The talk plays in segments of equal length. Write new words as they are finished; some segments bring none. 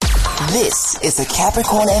This is the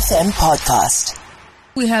Capricorn FM podcast.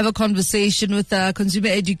 We have a conversation with a consumer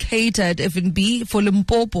educator at FNB for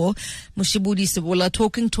Limpopo, Moshibudi Sebola,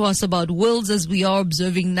 talking to us about wills as we are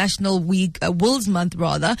observing National Wills Month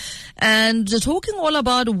and talking all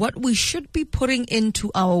about what we should be putting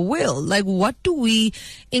into our will. Like, what do we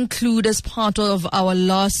include as part of our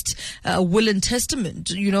last will and testament?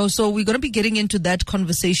 So we're going to be getting into that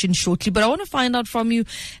conversation shortly. But I want to find out from you,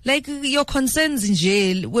 like, your concerns in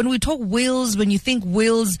jail. When we talk wills, when you think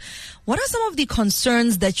wills, what are some of the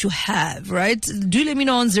concerns that you have, right? Do let me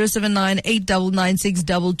know on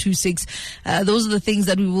 079-899-6226. Those are the things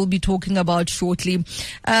that we will be talking about shortly.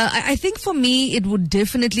 I think for me, it would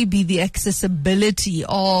definitely be the accessibility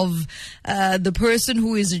of the person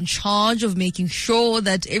who is in charge of making sure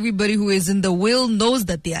that everybody who is in the will knows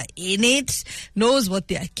that they are in it, knows what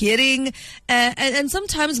they are getting. And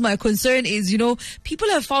sometimes my concern is, people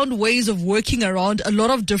have found ways of working around a lot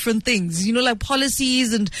of different things, like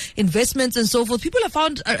policies and investments and so forth. People have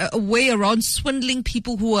found a way around swindling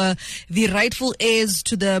people who are the rightful heirs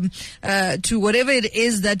to to whatever it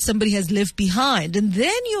is that somebody has left behind. And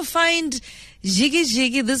then you find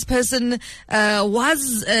this person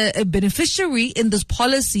was a beneficiary in this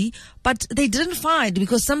policy, but they didn't find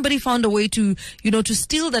because somebody found a way to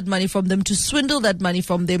steal that money from them, to swindle that money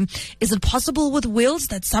from them. Is it possible with wills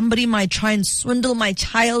that somebody might try and swindle my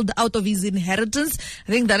child out of his inheritance?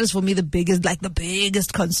 I think that is for me the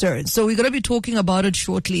biggest concern. So we're going to be talking about it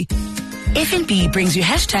shortly. FNB brings you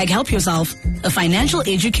 #Help Yourself, a financial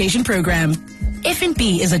education program.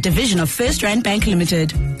 FNB is a division of First Rand Bank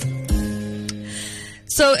Limited.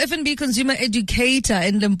 So FNB Consumer Educator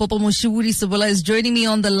in Limpopo Moshibudi Sebola is joining me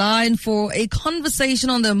on the line for a conversation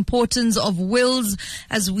on the importance of wills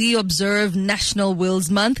as we observe National Wills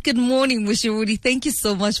Month. Good morning, Moshibudi. Thank you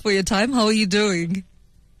so much for your time. How are you doing?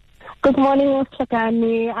 Good morning,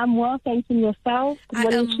 Hlekani. I'm well, thank you. Yourself? Good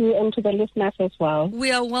morning to you and to the listeners as well.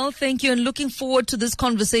 We are well, thank you, and looking forward to this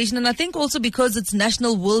conversation. And I think also because it's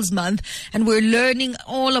National Wills Month and we're learning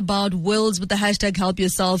all about wills with the #Help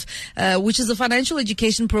Yourself, which is a financial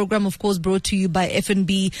education program, of course, brought to you by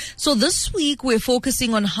FNB. So this week we're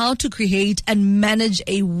focusing on how to create and manage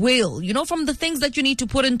a will, from the things that you need to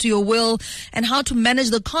put into your will and how to manage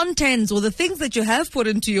the contents or the things that you have put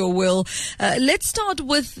into your will. Let's start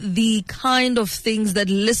with the kind of things that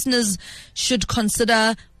listeners should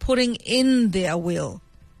consider putting in their will.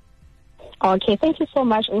 Okay, thank you so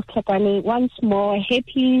much, Hlekani. Once more,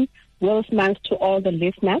 happy Wills Month to all the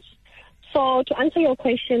listeners. So to answer your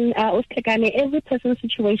question, Hlekani, every person's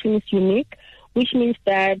situation is unique, which means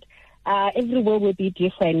that every will be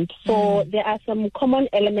different. So there are some common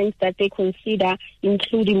elements that they consider,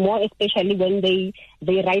 including more especially when they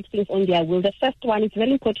write things on their will. The first one is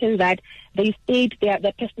very important that they state their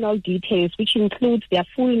personal details, which includes their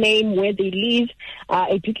full name, where they live,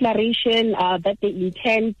 a declaration that they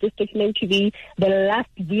intend this document to be the last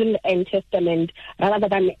will and testament rather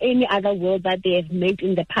than any other will that they have made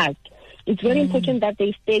in the past. It's very important that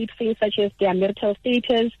they state things such as their marital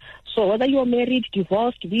status. So whether you're married,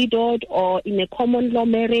 divorced, widowed, or in a common law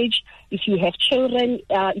marriage, if you have children,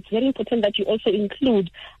 it's very important that you also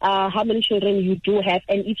include how many children you do have.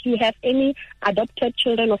 And if you have any adopted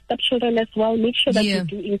children or stepchildren as well, make sure that you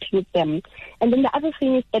do include them. And then the other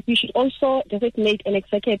thing is that we should also designate an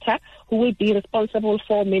executor who will be responsible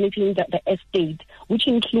for managing the estate, which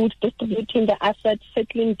includes distributing the assets,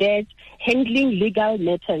 settling debts, handling legal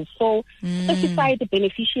matters. So specify the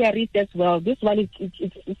beneficiaries as well. This one is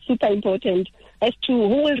super important as to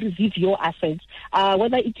who will receive your assets,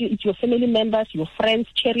 whether it's your family members, your friends,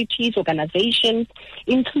 charities, organizations.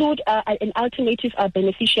 Include an alternative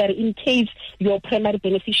beneficiary in case your primary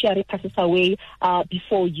beneficiary passes away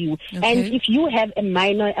before you. Okay. And if you have a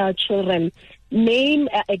minor children, name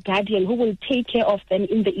a guardian who will take care of them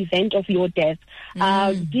in the event of your death.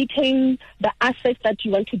 Detail the assets that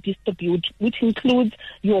you want to distribute, which includes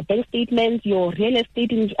your bank statements, your real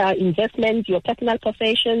estate investments, your personal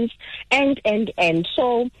possessions, and.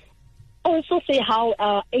 So also say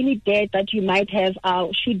how any debt that you might have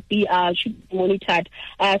should be monitored.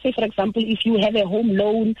 Say, for example, if you have a home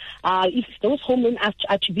loan, if those home loans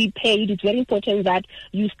are to be paid, it's very important that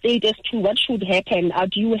you state as to what should happen.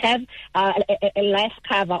 Do you have a life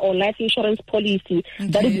cover or life insurance policy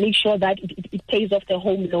that will make sure that it pays off the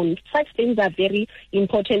home loan? Such things are very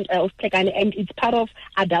important, and it's part of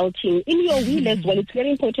adulting. In your will as well, it's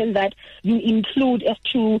very important that you include as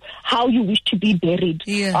to how you wish to be buried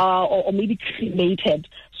or maybe cremated.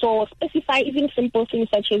 So specify even simple things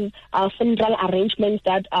such as funeral arrangements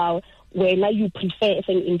that where you prefer as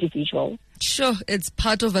an individual. Sure, it's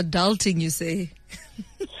part of adulting, you say.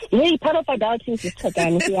 Yeah, part of adulting is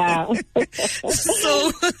Hlekani, yeah.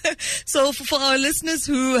 So for our listeners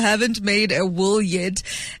who haven't made a will yet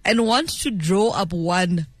and want to draw up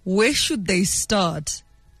one, where should they start?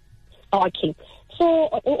 Okay. So,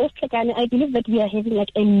 Hlekani, I believe that we are having like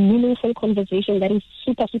a meaningful conversation that is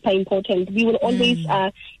super, super important. We will always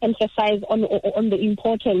emphasize on the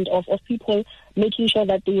importance of people making sure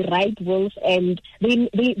that they write wills, and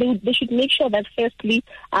they should make sure that firstly,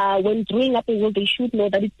 when drawing up a will, they should know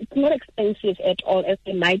that it's not expensive at all as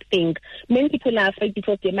they might think. Many people are afraid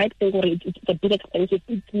because they might think, oh, it's a bit expensive.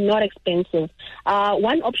 It's not expensive.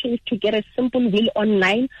 One option is to get a simple will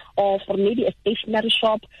online or from maybe a stationery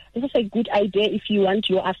shop. This is a good idea if you want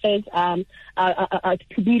your affairs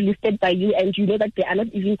to be listed by you and you know that they are not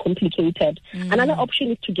even complicated. Another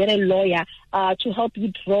option is to get a lawyer to help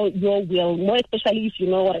you draw your will, more especially if you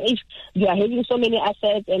know what age you are having so many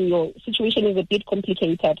assets and your situation is a bit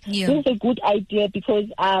complicated. Yeah. This is a good idea because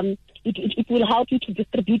it will help you to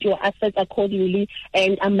distribute your assets accordingly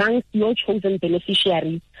and amongst your chosen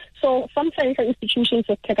beneficiaries. So some financial institutions,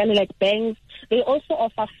 like banks, they also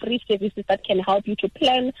offer free services that can help you to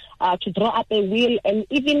plan, to draw up a will, and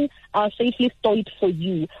even safely store it for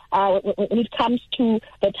you. When it comes to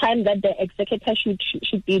the time that the executor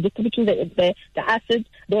should be distributing the assets,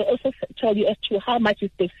 they'll also tell you as to how much is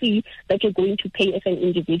the fee that you're going to pay as an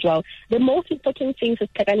individual. The most important thing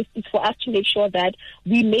is for us to make sure that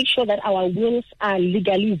we make sure that our wills are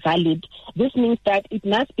legally valid. This means that it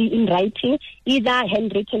must be in writing, either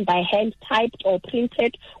handwritten by hand, typed or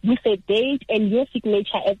printed, with a date and your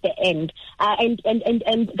signature at the end. And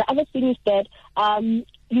the other thing is that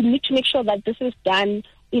you need to make sure that this is done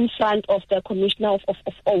in front of the commissioner of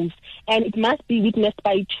oath, and it must be witnessed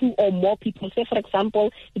by 2 or more people. Say, for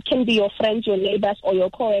example, it can be your friends, your neighbors, or your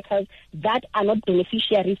co-workers that are not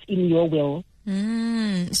beneficiaries in your will.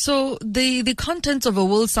 So the contents of a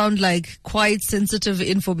will sound like quite sensitive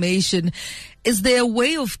information. Is there a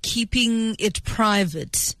way of keeping it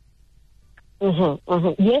private?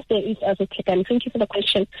 Yes, there is, as a Hlekani. Thank you for the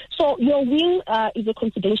question. So your will is a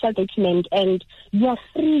confidential document, and you are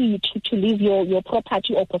free to leave your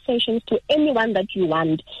property or possessions to anyone that you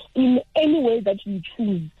want in any way that you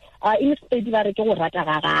choose. So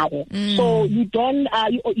you don't.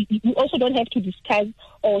 You also don't have to discuss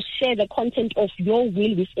or share the content of your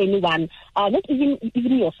will with anyone, not even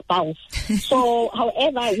your spouse. So,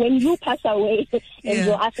 however, when you pass away and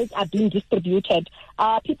your assets are being distributed,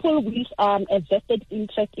 people with a vested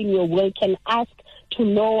interest in your will can ask to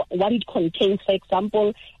know what it contains. For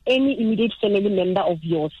example, any immediate family member of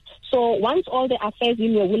yours. So once all the affairs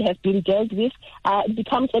in your will have been dealt with, it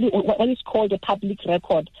becomes what is called a public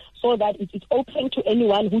record, so that it is open to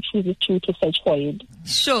anyone who chooses to search for it.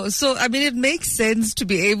 Sure. So, I mean, it makes sense to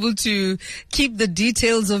be able to keep the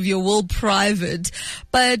details of your will private.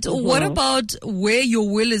 But what about where your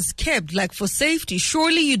will is kept, like for safety?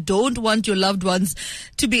 Surely you don't want your loved ones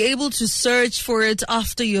to be able to search for it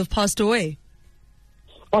after you have passed away.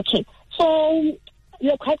 Okay. So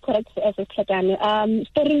you're quite correct, as a Hlekani.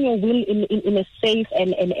 Storing your will in a safe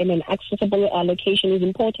and an accessible location is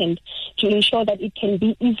important to ensure that it can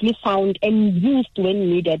be easily found and used when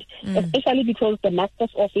needed, especially because the master's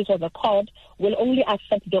office or the court will only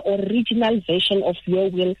accept the original version of your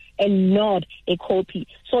will and not a copy.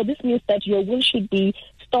 So this means that your will should be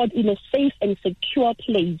stored in a safe and secure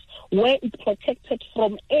place where it's protected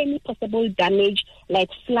from any possible damage like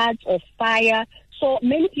floods or fire. So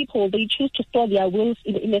many people, they choose to store their wills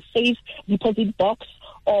in a safe deposit box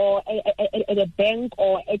or at a bank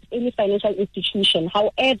or at any financial institution.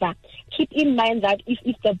 However, keep in mind that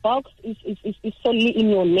if the box is solely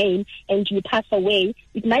in your name and you pass away,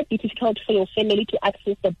 it might be difficult for your family to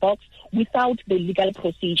access the box without the legal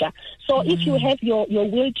procedure. So if you have your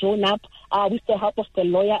will drawn up with the help of the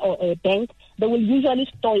lawyer or a bank, they will usually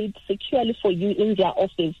store it securely for you in their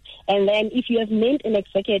office. And then if you have named an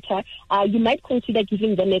executor, you might consider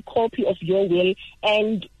giving them a copy of your will,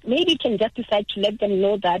 and maybe you can just decide to let them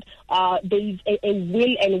know that there is a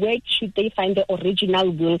will and where should they find the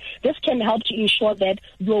original will. This can help to ensure that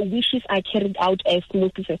your wishes are carried out as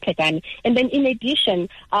smoothly as Hlekani. And then in addition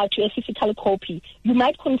to a physical copy, you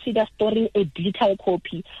might consider storing a digital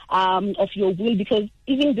copy of your will, because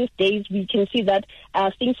even these days we can see that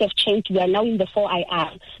things have changed. We are now in the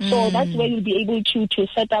 4IR. So that's where you'll be able to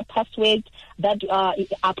set up passwords that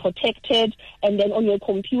are protected, and then on your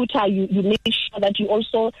computer you make sure that you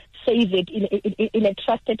also save it in a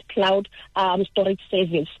trusted cloud storage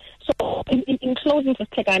service. So in closing, closing,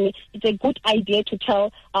 Hlekani, it's a good idea to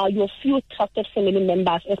tell your few trusted family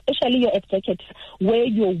members, especially your executor, where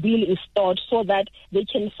your will is stored so that they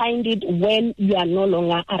can find it when you are no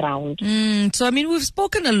longer around. So, I mean, we've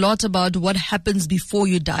spoken a lot about what happens before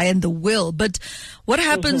you die and the will, but what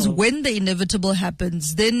happens when the inevitable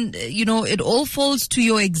happens? Then, it all falls to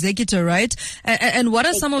your executor, right? And what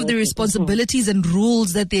are some of the responsibilities and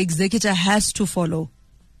rules that the executor has to follow?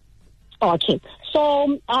 Okay.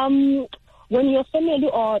 So, when your family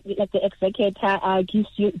or like the executor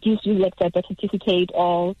gives you like the birth certificate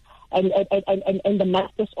or and the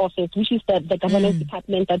master's office, which is the governance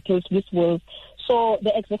department that deals with wills. So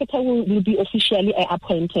the executor will be officially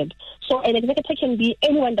appointed. So an executor can be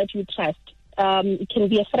anyone that you trust. It can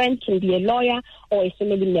be a friend, can be a lawyer, or a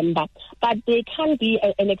family member. But they can be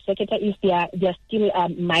an executor if they are still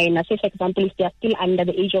minors. So, for example, if they are still under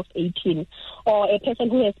the age of 18, or a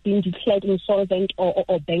person who has been declared insolvent or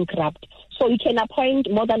bankrupt. So you can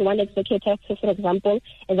appoint more than one executor. So, for example,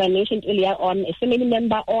 as I mentioned earlier on, a family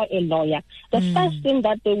member or a lawyer. The first thing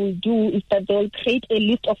that they will do is that they will create a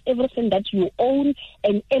list of everything that you own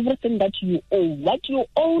and everything that you owe. What you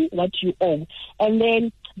own, what you owe. And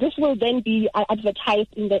then this will then be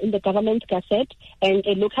advertised in the government gazette and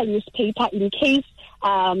a local newspaper in case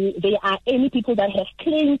there are any people that have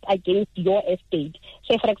claims against your estate.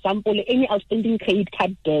 Say, for example, any outstanding credit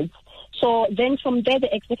card debts. So then from there,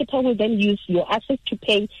 the executor will then use your assets to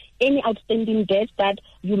pay any outstanding debts that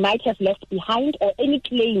you might have left behind or any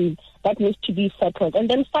claim that needs to be settled. And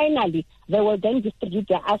then finally, they will then distribute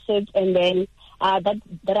their assets and then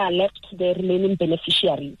that are left to the remaining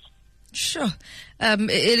beneficiaries. Sure.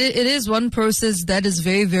 It is one process that is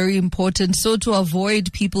very, very important. So to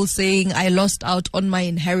avoid people saying, I lost out on my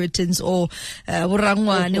inheritance or it's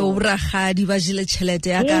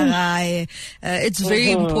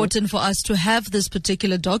very important for us to have this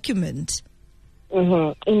particular document.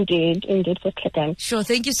 Indeed, Hlekani. Sure.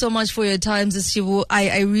 Thank you so much for your time, Zishivu.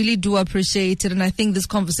 I really do appreciate it. And I think this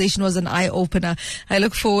conversation was an eye-opener. I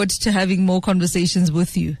look forward to having more conversations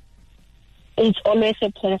with you. It's always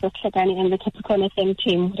a pleasure, Hlekani, and the Capricorn FM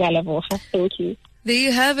team. Thank you. There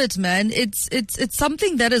you have it, man. It's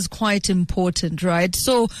something that is quite important, right?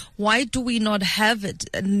 So why do we not have it?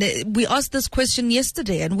 And we asked this question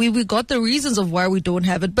yesterday and we got the reasons of why we don't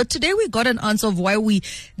have it. But today we got an answer of why we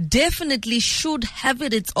definitely should have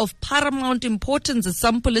it. It's of paramount importance, as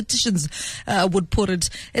some politicians would put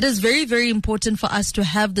it. It is very, very important for us to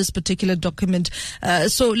have this particular document.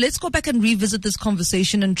 So let's go back and revisit this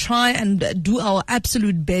conversation and try and do our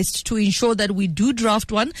absolute best to ensure that we do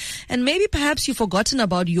draft one. And maybe perhaps you forgotten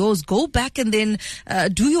about yours, go back and then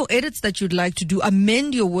do your edits that you'd like to do,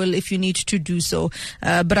 amend your will if you need to do so.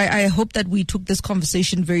 But I hope that we took this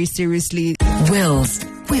conversation very seriously. Wills.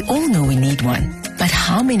 We all know we need one. But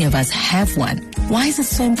how many of us have one? Why is it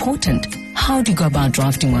so important? How do you go about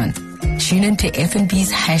drafting one? Tune in to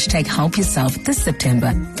FNB's #Help Yourself this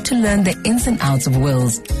September to learn the ins and outs of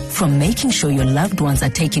wills. From making sure your loved ones are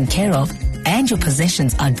taken care of and your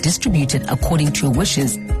possessions are distributed according to your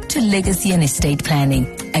wishes, to legacy and estate planning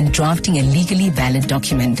and drafting a legally valid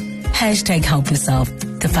document. #Help Yourself,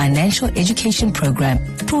 the financial education program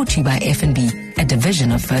brought to you by FNB, a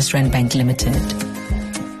division of First Rand Bank Limited.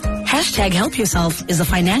 #Help Yourself is a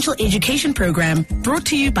financial education program brought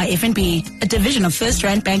to you by FNB, a division of First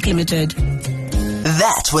Rand Bank Limited.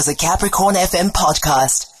 That was a Capricorn FM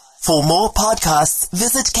podcast. For more podcasts,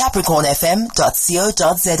 visit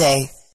capricornfm.co.za.